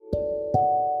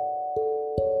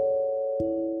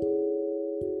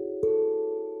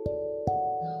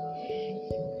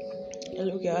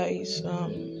guys.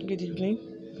 Good evening.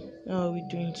 How are we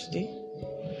doing today?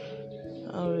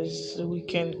 How is the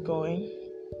weekend going?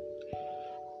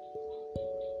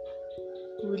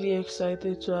 Really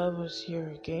excited to have us here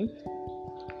again.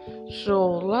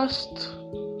 So the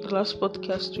last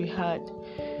podcast we had,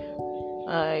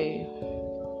 I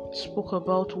spoke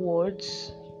about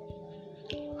words,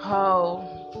 how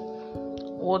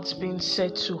what's being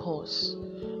said to us,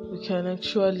 we can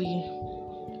actually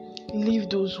leave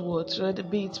those words, whether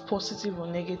be it positive or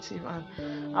negative, and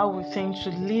how we tend to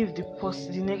leave the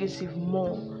negative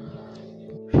more.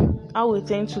 How we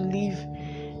tend to live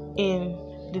in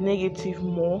the negative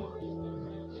more.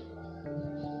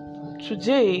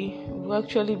 Today, we'll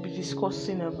actually be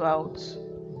discussing about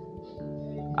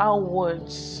how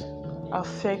words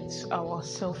affect our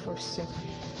self-esteem.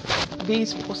 Be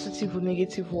it positive or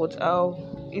negative words, how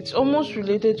it's almost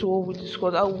related to what we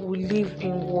discussed, how we live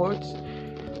in words.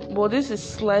 But this is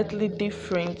slightly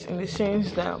different in the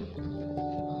sense that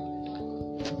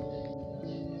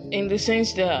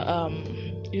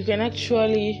you can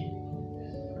actually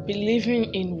believing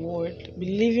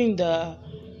that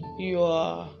you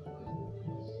are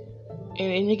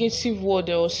in a negative word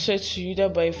that was said to you either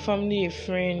by a family, a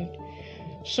friend,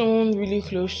 someone really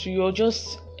close to you, or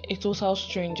just a total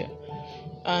stranger,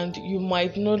 and you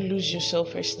might not lose your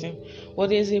self-esteem. But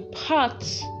there's a part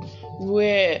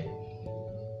where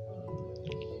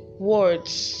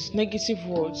negative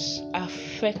words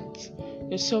affect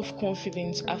your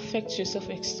self-confidence, affect your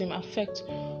self-esteem, affect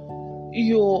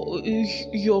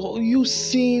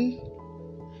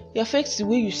it affects the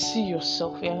way you see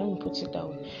yourself. Yeah, let me put it that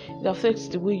way. It affects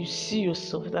the way you see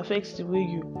yourself. It affects the way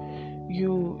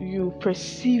you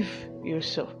perceive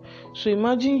yourself. So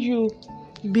imagine you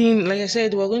being, like I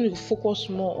said, we're going to focus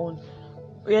more on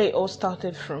where it all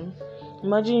started from.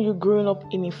 Imagine you growing up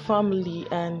in a family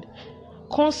and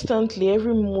constantly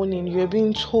every morning you're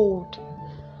being told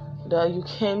that you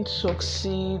can't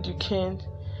succeed, you can't.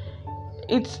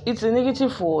 It's a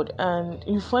negative word, and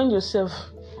you find yourself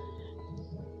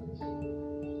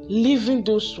living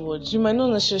those words. You might not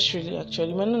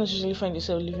necessarily find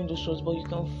yourself living those words, but you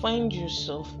can find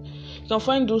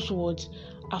those words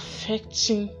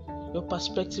affecting your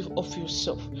perspective of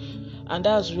yourself, and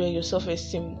that's where your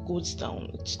self-esteem goes down.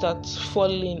 It starts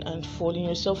falling,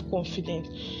 your self-confidence,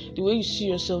 the way you see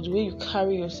yourself, the way you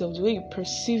carry yourself, the way you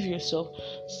perceive yourself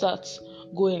starts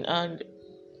going. And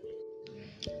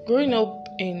growing up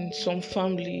in some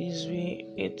families,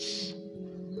 it's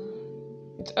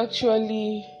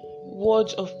actually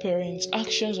words of parents,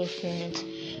 actions of parents,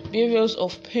 behaviors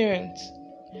of parents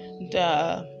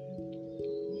that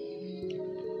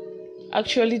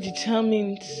actually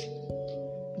determines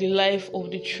the life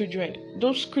of the children.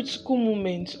 Those critical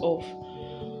moments of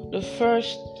the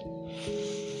first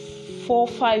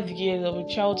 4-5 years of a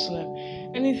child's life,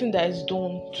 anything that is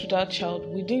done to that child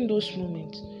within those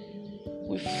moments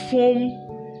will form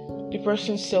the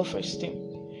person's self-esteem.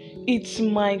 It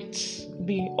might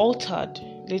be altered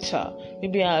later,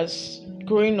 maybe as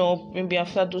growing up, maybe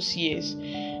after those years,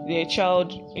 the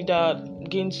child either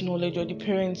gains knowledge or the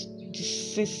parents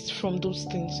desist from those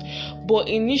things. But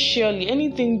initially,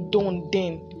 anything done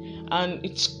then and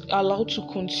it's allowed to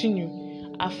continue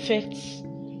affects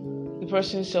the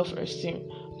person's self-esteem.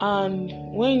 And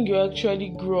when you actually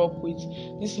grow up with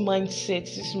this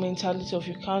mindset, this mentality of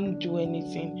you can't do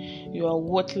anything, you are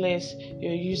worthless,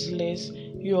 you're useless,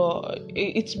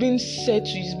 it's been said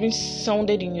to you, it's been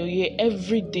sounded in your ear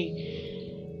every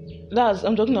day.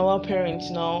 I'm talking about parents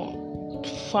now,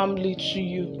 family to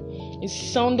you. It's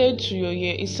sounded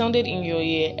in your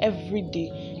ear every day.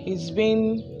 It's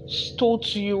been told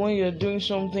to you when you're doing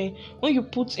something, when you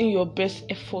put in your best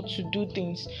effort to do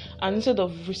things, and instead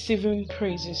of receiving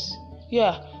praises.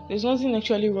 Yeah, there's nothing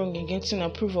actually wrong in getting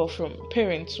approval from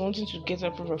parents, wanting to get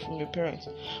approval from your parents.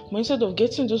 But instead of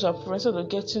getting those approval, instead of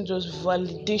getting those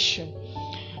validation,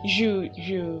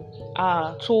 you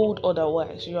are told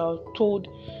otherwise. You are told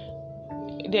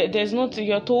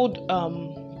you are told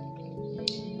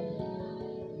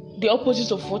the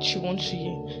opposite of what you want to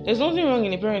hear. There's nothing wrong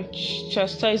in a parent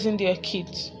chastising their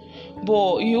kids,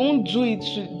 but you won't do it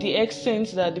to the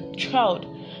extent that the child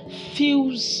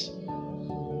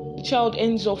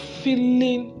ends up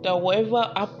feeling that whatever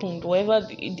happened, whatever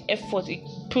the effort it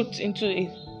put into it,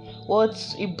 what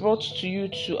it brought to you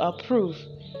to approve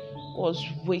was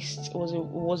waste. Was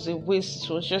a waste.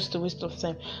 It was just a waste of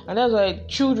time. And that's why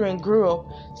children grow up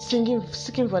seeking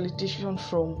validation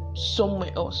from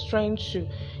somewhere else, trying to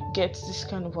get this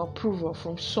kind of approval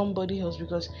from somebody else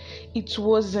because it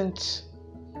wasn't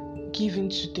given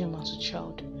to them as a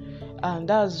child. And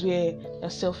that's where the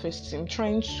self-esteem,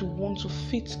 trying to want to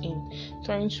fit in,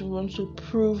 trying to want to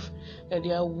prove that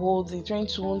they are worthy, trying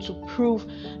to want to prove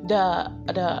that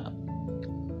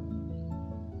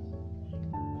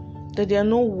they are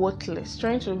not worthless,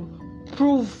 trying to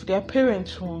prove their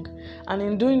parents wrong. And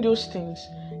in doing those things,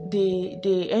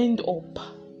 they end up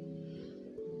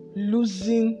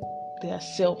losing their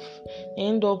self. They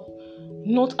end up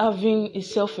not having a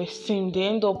self-esteem. They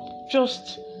end up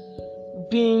just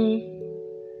being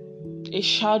a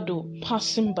shadow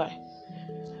passing by.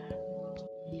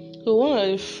 So one of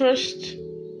the first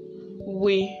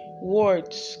way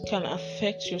words can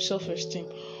affect your self-esteem,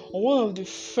 or one of the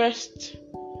first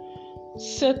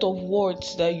set of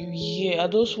words that you hear are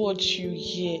those words you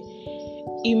hear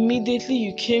immediately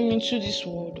you came into this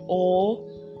world, or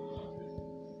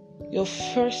your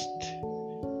first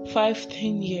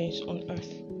 5-10 years on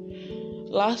earth.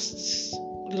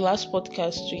 The last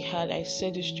podcast we had, I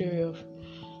said the story of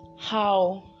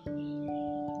how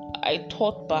I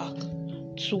thought back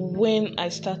to when I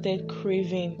started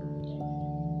craving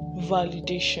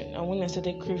validation, and when I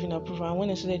started craving approval, and when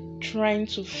I started trying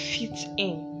to fit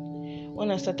in,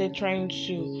 when I started trying to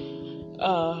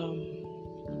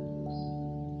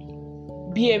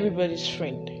be everybody's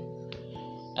friend.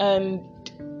 And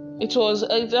it was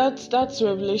that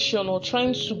revelation, or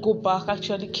trying to go back,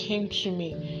 actually came to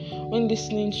me when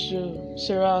listening to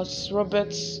Sarah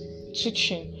Roberts'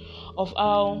 teaching of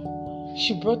how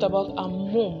she brought about her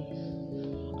mom,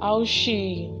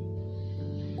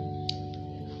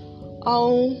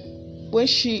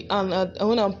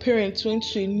 when her parents went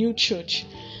to a new church,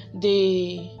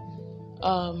 they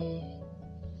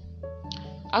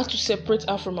had to separate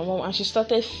her from her mom, and she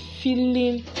started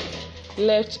feeling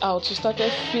left out. She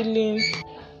started feeling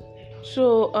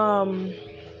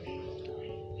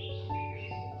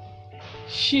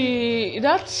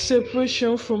that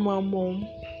separation from her mom,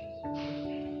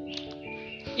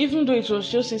 even though it was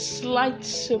just a slight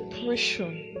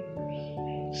separation,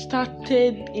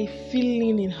 started a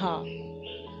feeling in her.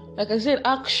 Like I said,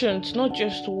 actions, not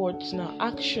just words now,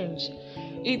 actions.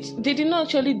 They did not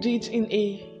actually do it in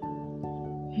a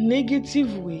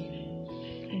negative way,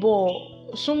 but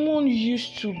someone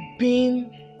used to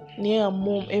being near her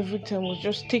mom every time was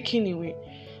just taken away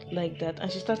like that,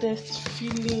 and she started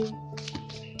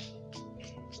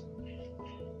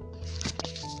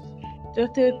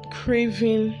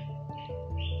craving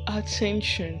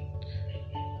attention.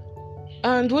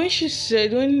 And when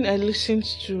I listened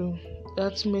to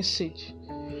that message,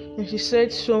 and she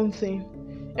said something,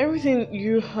 everything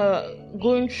you are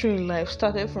going through in life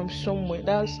started from somewhere.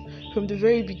 That's from the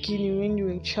very beginning when you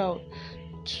were a child.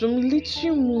 Some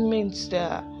little moments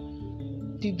that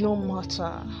did not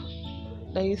matter,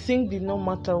 that you think did not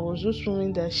matter, was those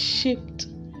moments that shaped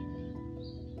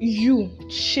you,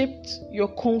 shaped your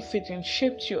confidence,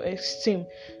 shaped your esteem,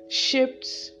 shaped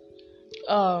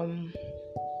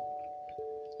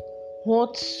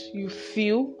what you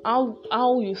feel,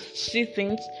 how you see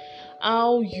things,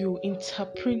 how you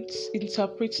interpret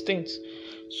things.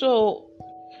 So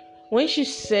when she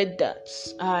said that,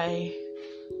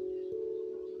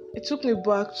 it took me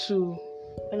back to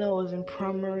when I was in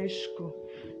primary school.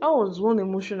 That was one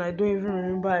emotion I don't even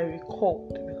remember I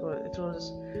recalled, because it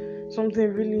was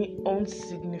something really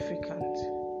insignificant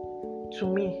to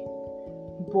me,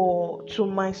 but to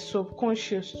my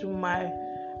subconscious, to my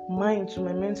mind, to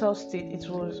my mental state, it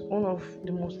was one of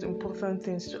the most important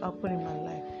things to happen in my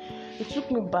life. It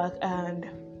took me back to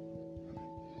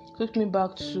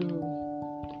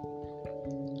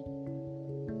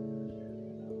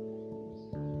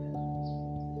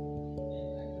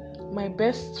my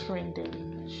best friend.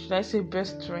 Should I say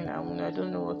best friend? I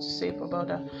don't know what to say about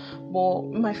that,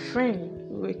 but my friend,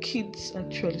 we were kids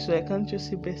actually, so I can't just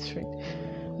say best friend,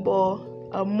 but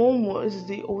her mom was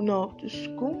the owner of the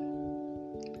school,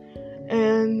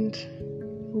 and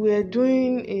we were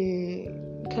doing a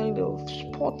kind of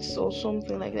sports or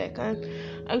something like that. I can't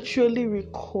actually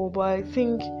recall, but I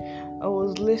think I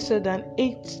was lesser than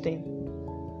 8 then,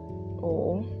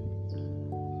 or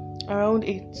around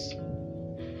 8.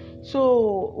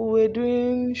 So we were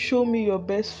doing show me your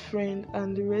best friend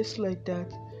and the rest like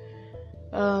that,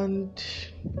 and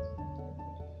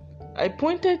I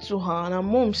pointed to her, and her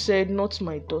mom said, "Not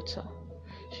my daughter."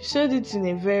 She said it in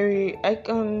a very,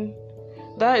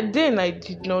 that then I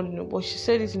did not know, but she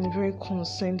said it in a very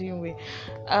condescending way.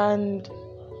 And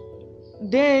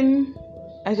then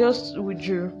I just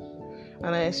withdrew,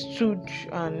 and I stood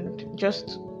and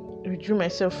just withdrew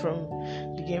myself from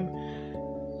the game.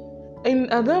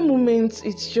 And at that moment,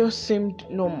 it just seemed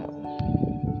normal,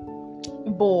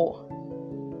 but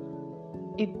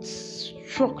it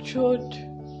structured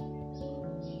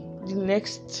the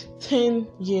next 10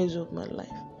 years of my life,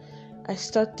 I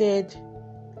started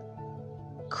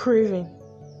craving,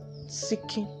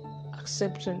 seeking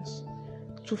acceptance,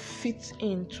 to fit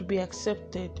in, to be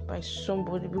accepted by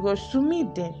somebody. Because to me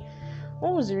then,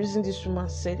 what was the reason this woman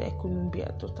said I couldn't be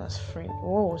her daughter's friend?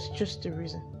 What was just the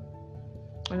reason?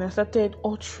 And I started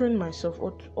altering myself,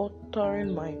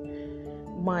 altering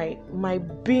my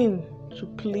being to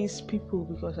please people,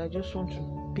 because I just want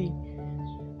to be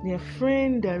their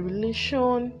friend, their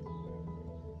relation.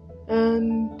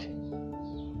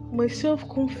 And my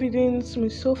self-confidence, my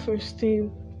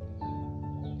self-esteem,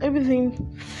 everything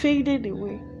faded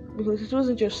away, because it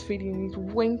wasn't just fading, it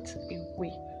went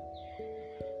away.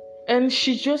 And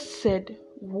she just said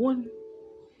one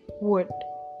word.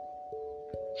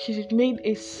 She made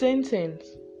a sentence,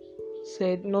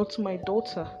 said, "Not my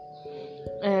daughter."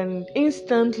 And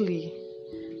instantly,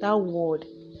 that word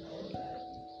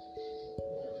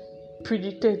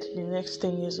predicted the next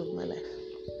 10 years of my life.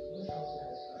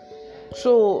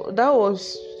 So that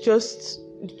was just,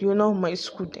 my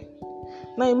school day.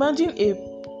 Now imagine a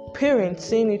parent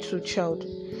saying it to a child.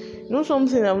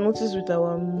 Something I've noticed with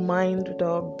our mind, with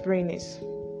our brain is,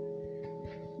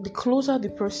 the closer the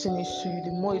person is to you,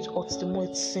 the more it hurts, the more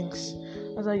it sinks.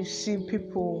 That's how you see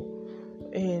people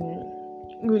in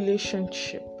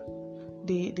relationship.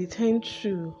 They tend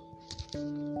to,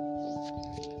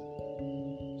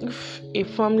 if a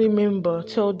family member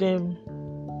tell them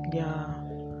they are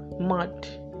mad,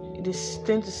 they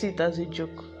tend to see it as a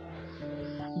joke.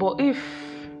 But if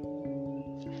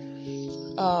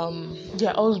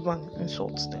their husband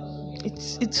insults them,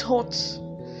 it's hot,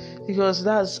 because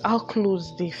that's how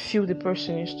close they feel the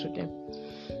person is to them.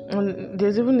 And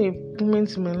there's even a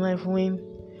moment in my life when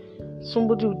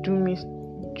somebody would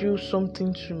do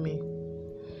something to me,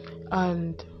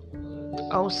 and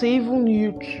I'll say even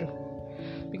you too,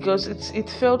 because it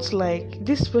felt like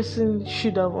this person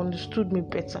should have understood me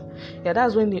better. Yeah,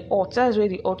 that's where the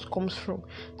hurt comes from.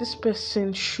 This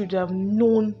person should have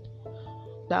known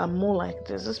that I'm more like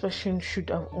this. This person should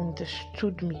have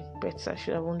understood me better.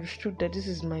 Should have understood that this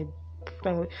is my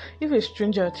family. If a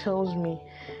stranger tells me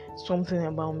something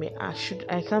about me, I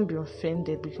can't be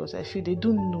offended, because I feel they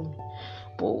don't know me.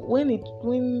 But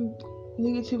when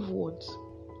negative words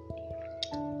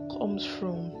comes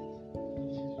from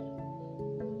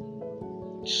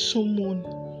someone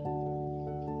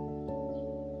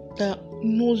that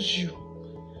knows you,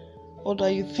 or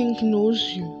that you think knows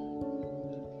you,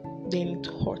 then it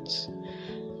hurts.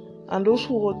 And those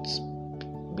words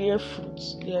bear fruit.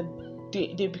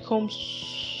 They become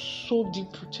so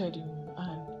deep rooted in you,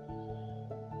 and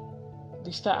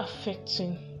they start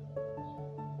affecting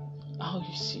how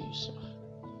you see yourself.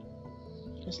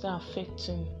 They start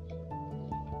affecting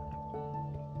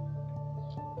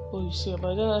what you say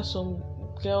about it. There are some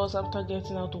girls, after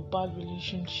getting out of bad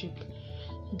relationship,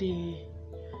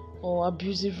 or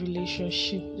abusive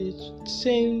relationship, they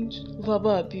tend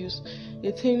verbal abuse.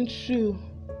 They tend to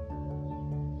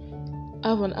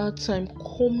have an hard time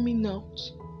coming out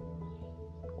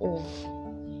of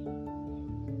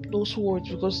those words,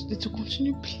 because it will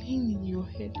continue playing in your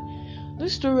head.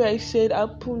 This story I said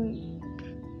happened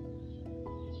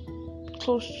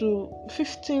close to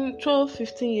 15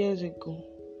 years ago.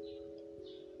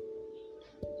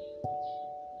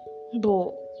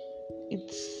 But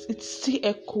it still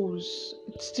echoes,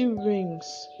 it still rings.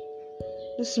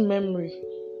 This memory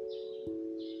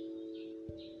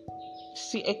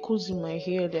still echoes in my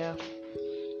head there.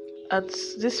 At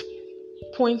this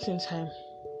point in time,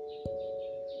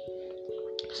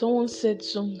 someone said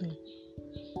something,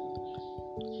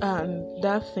 and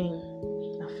that thing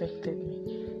affected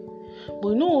me.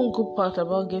 But one good part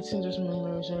about getting those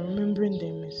memories and remembering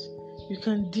them is you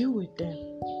can deal with them.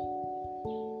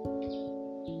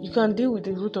 You can deal with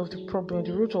the root of the problem,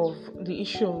 the root of the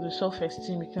issue of the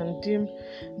self-esteem. You can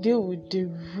deal with the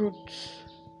root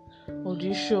of the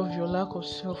issue of your lack of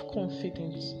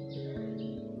self-confidence.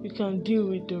 You can deal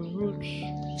with the root,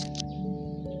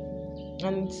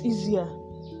 and it's easier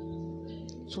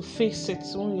to face it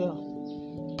when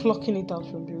you're plucking it out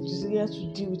from the root. It's easier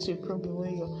to deal with a problem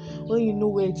when you know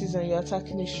where it is and you're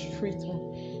attacking it straight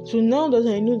on. So now that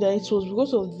I know that it was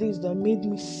because of this that made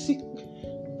me seek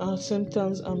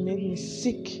acceptance and made me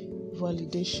seek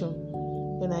validation,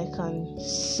 then I can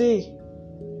say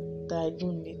that I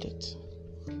don't need it.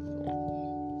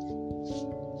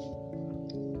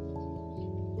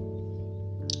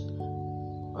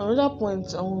 Another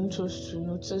point I want us to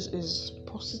notice is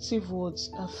positive words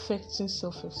affecting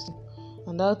self-esteem,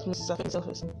 and that means affecting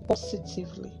self-esteem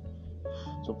positively.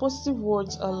 So positive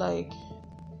words are like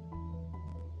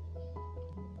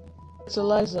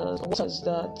fertilizers, waters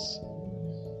that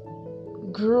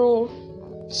grow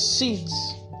seeds,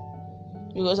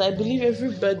 because I believe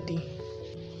everybody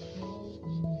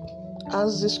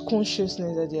has this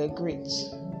consciousness that they are great,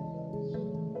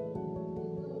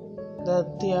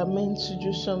 that they are meant to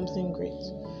do something great,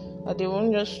 that they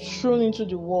weren't just thrown into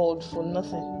the world for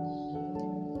nothing.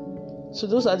 So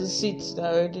those are the seeds that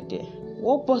are already there.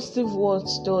 What positive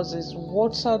words does is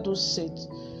water those seeds.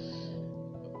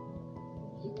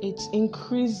 It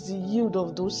increases the yield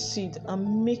of those seeds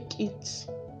and make it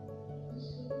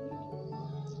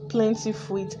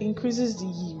plentiful. It increases the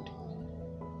yield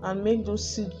and make those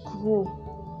seeds grow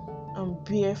and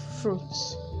bear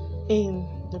fruits in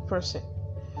the person.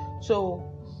 So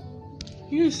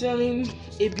you selling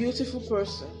a beautiful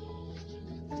person,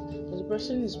 the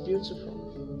person is beautiful.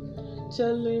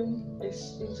 Telling an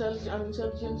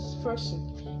intelligent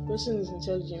person, the person is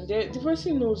intelligent. The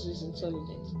person knows he's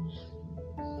intelligent.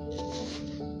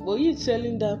 But you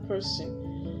telling that person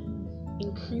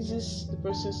increases the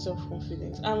person's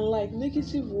self-confidence. And like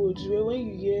negative words, where when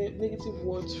you hear negative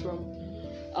words from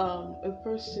a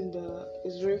person that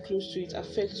is very close to it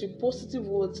affects you, positive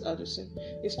words are the same.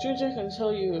 A stranger can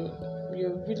tell you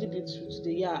you're really beautiful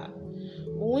today, yeah.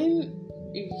 When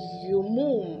your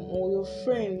mom or your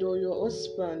friend or your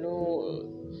husband or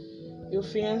your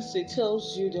fiance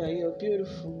tells you that you're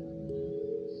beautiful,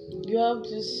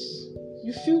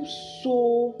 you feel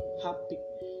so happy.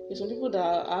 There's some people that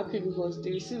are happy because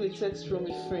they receive a text from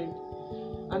a friend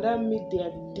and that made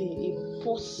their day a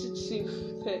positive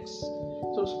text.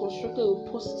 So it's constructed with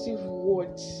positive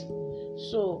words.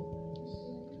 So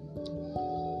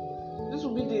this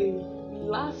will be the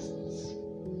last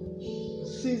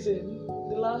season,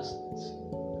 the last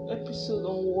episode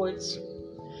on words.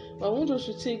 But I want us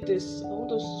to take this, I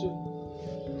want us to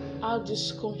add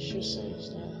this consciousness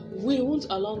that we won't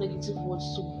allow negative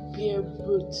words to bear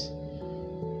root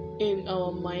in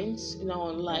our minds, in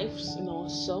our lives, in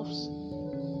ourselves,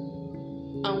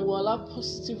 and we'll allow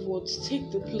positive words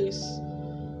take the place.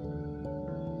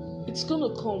 It's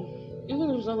gonna come, even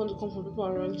if it's not gonna come from people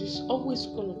around you, it's always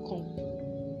gonna come.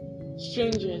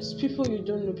 Strangers, people you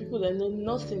don't know, people that know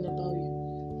nothing about you,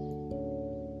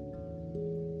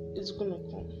 it's gonna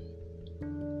come.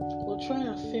 We'll try and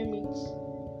affirm it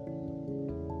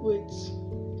with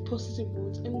positive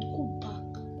words and go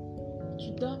back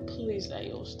to that place that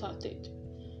you all started,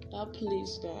 that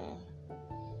place that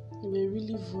you were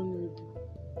really vulnerable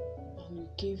and you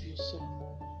gave yourself,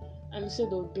 and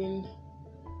instead of being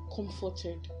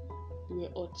comforted, you were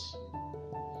hurt.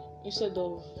 Instead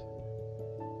of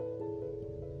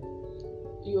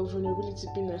your vulnerability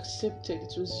being accepted,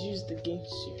 it was used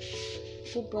against you.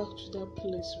 Go back to that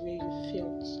place where you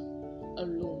felt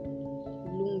alone,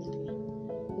 lonely,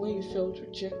 when you felt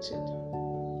rejected.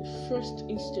 The first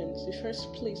instance, the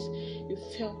first place you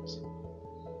felt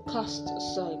cast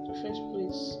aside, the first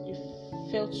place you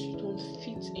felt you don't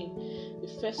fit in, the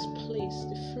first place,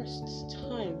 the first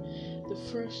time, the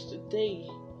first day,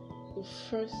 the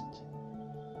first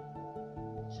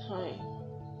time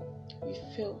you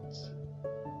felt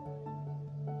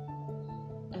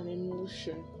an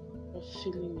emotion of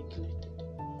feeling neglected.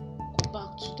 Go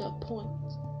back to that point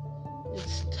and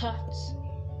start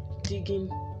digging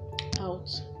out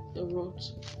the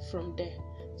roots from there.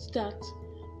 Start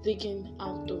digging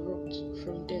out the roots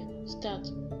from there. Start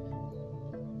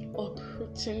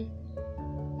uprooting.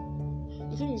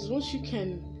 The thing is, once you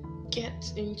can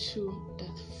get into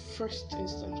that first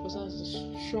instance, because that's the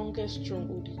strongest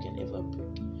stronghold you can ever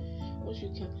break. Once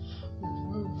you can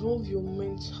revolve your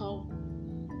mental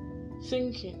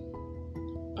thinking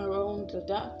around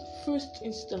that first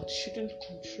instance shouldn't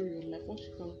control your life. Once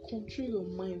you can control your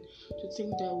mind to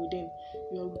think that way, then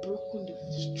you have broken the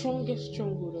strongest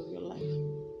stronghold of your life.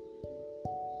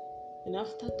 And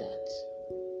after that,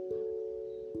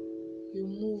 you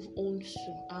move on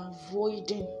to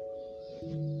avoiding.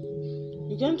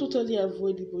 You can't totally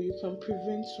avoid it, but you can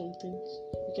prevent some things.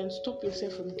 You can stop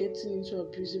yourself from getting into an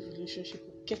abusive relationship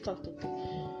or get out of it.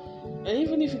 And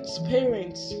even if it's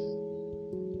parents,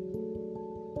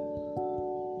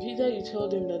 either you tell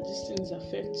them that this thing is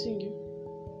affecting you,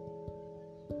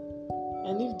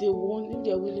 and if they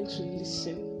are willing to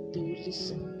listen, they will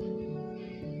listen.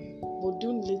 But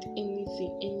don't let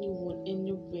anything, anyone,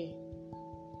 anywhere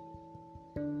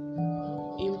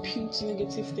impute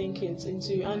negative thinking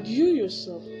into you. And you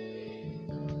yourself,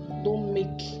 don't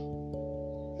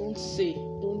say,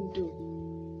 don't do,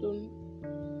 don't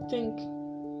think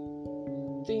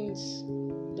things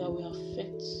that will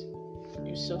affect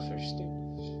your self-esteem.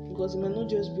 Because it might not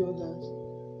just be others,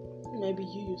 it might be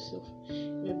you yourself.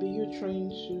 It might be you trying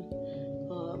to,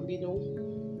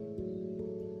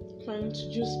 trying to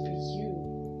just be you.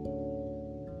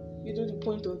 You know, the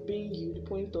point of being you, the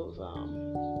point of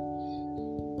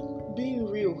being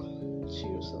real to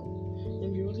yourself,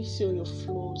 and you really see all your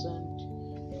flaws and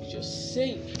you just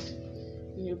say it,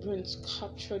 and your brain's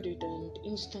captured it, and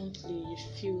instantly you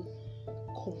feel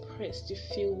compressed, you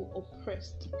feel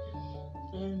oppressed,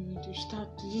 and you start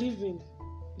living,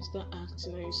 you start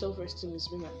acting, and your self-esteem is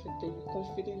being affected, your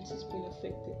confidence is being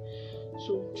affected.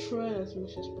 So try as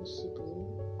much as possible,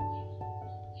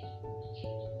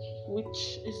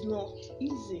 which is not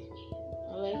easy.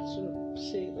 I like to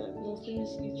say that nothing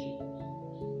is easy.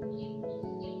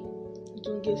 You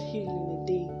don't get healed in a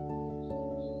day.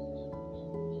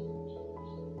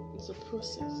 It's a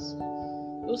process.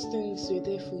 Those things were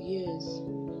there for years.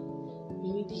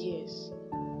 You need years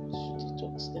to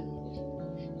detox them.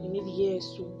 You need years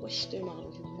to wash them out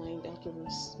of your mind, out of your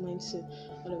mindset,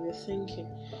 out of your thinking.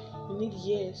 You need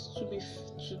years to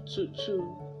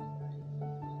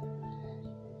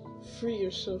free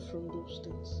yourself from those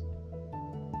things.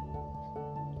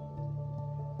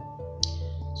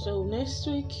 So next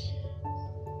week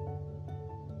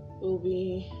we'll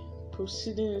be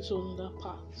proceeding into another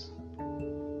part.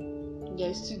 That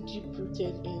is still deep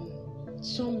rooted in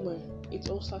somewhere. It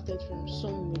all started from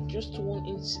somewhere. Just one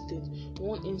incident,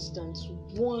 one instance,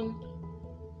 one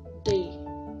day.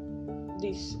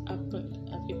 This happened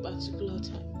at a particular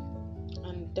time,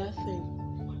 and that thing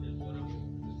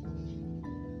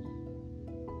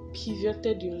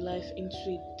pivoted your life into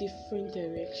a different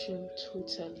direction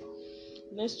totally.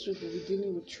 Next week we'll be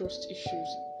dealing with trust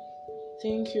issues.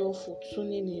 Thank you all for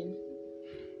tuning in.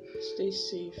 Stay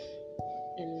safe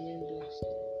and remain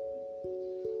blessed.